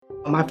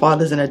My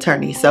father's an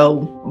attorney,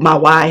 so my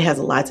why has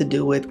a lot to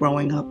do with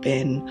growing up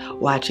and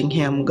watching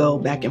him go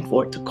back and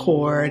forth to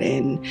court,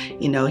 and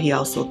he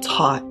also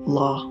taught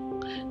law.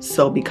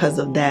 So because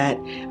of that,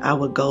 I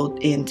would go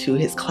into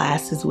his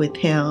classes with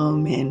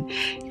him and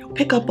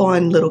pick up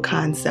on little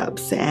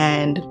concepts.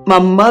 And my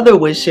mother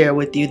would share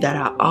with you that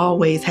I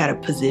always had a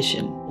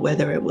position,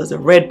 whether it was a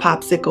red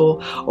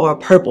popsicle or a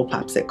purple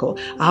popsicle.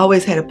 I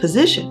always had a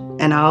position,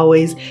 and I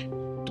always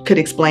could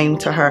explain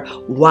to her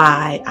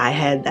why I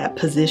had that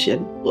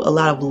position. A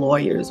lot of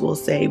lawyers will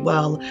say,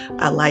 well,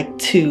 I like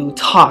to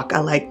talk, I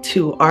like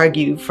to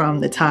argue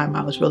from the time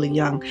I was really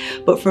young.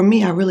 But for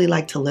me, I really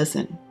like to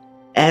listen.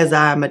 As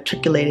I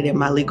matriculated in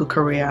my legal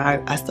career,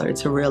 I started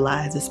to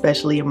realize,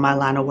 especially in my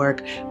line of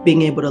work,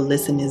 being able to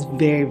listen is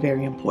very,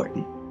 very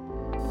important.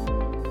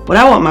 What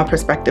I want my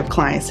prospective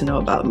clients to know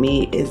about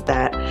me is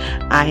that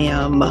I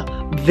am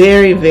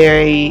very,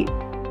 very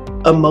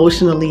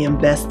emotionally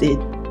invested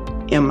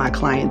in my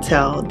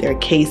clientele, their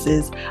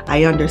cases.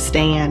 I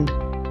understand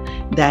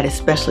that,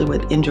 especially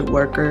with injured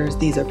workers,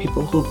 these are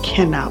people who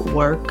cannot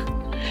work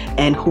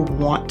and who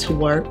want to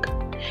work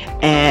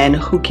and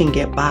who can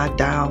get bogged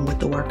down with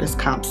the workers'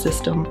 comp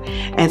system.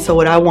 And so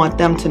what I want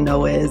them to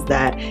know is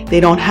that they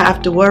don't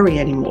have to worry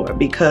anymore,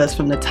 because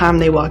from the time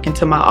they walk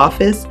into my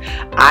office,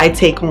 I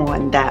take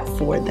on that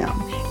for them,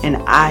 and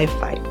I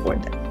fight for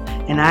them,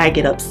 and I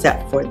get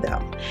upset for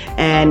them.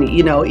 And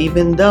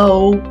even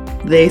though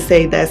they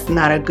say that's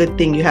not a good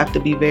thing, you have to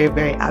be very,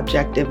 very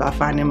objective. I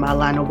find in my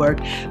line of work,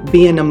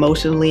 being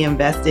emotionally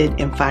invested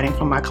in fighting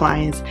for my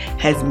clients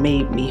has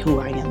made me who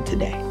I am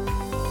today.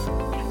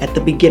 At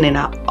the beginning,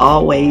 I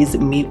always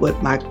meet with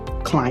my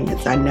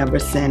clients. I never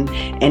send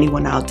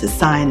anyone out to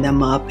sign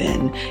them up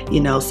and,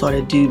 sort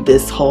of do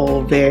this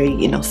whole very,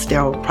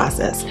 sterile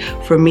process.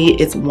 For me,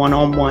 it's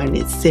one-on-one.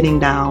 It's sitting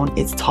down.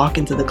 It's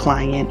talking to the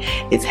client.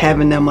 It's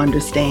having them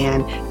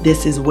understand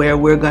this is where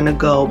we're going to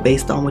go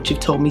based on what you've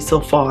told me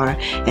so far.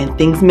 And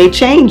things may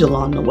change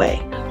along the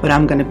way, but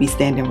I'm going to be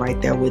standing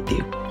right there with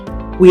you.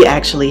 We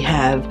actually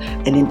have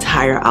an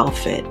entire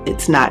outfit.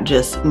 It's not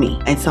just me.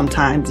 And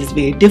sometimes it's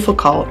very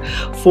difficult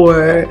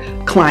for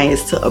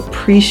clients to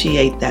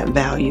appreciate that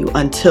value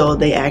until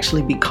they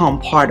actually become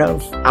part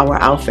of our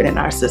outfit and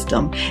our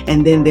system.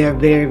 And then they're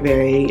very,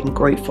 very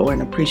grateful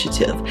and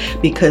appreciative,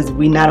 because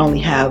we not only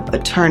have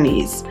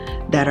attorneys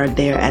that are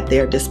there at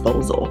their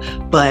disposal,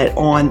 but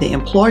on the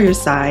employer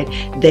side,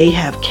 they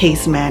have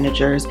case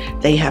managers,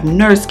 they have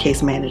nurse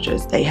case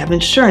managers, they have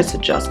insurance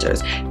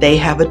adjusters, they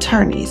have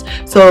attorneys.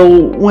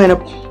 So when a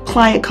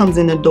client comes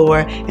in the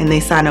door and they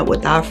sign up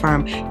with our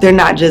firm, they're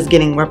not just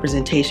getting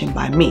representation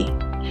by me,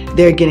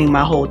 they're getting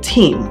my whole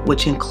team,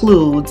 which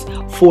includes,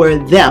 for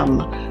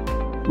them,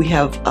 we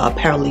have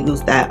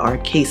paralegals that are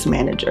case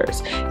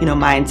managers,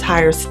 my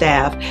entire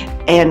staff,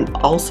 and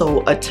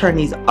also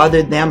attorneys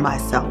other than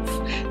myself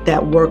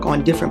that work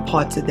on different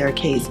parts of their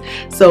case.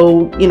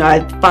 So,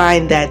 I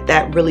find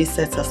that really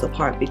sets us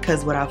apart,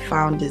 because what I've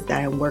found is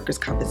that in workers'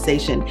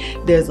 compensation,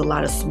 there's a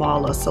lot of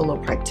smaller solo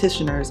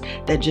practitioners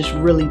that just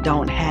really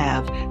don't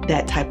have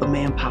that type of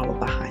manpower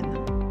behind them.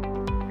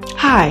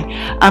 Hi,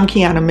 I'm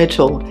Kiana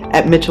Mitchell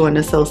at Mitchell &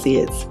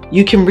 Associates.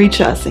 You can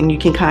reach us and you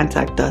can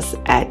contact us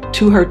at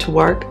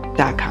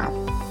 2Hurt2Work.com.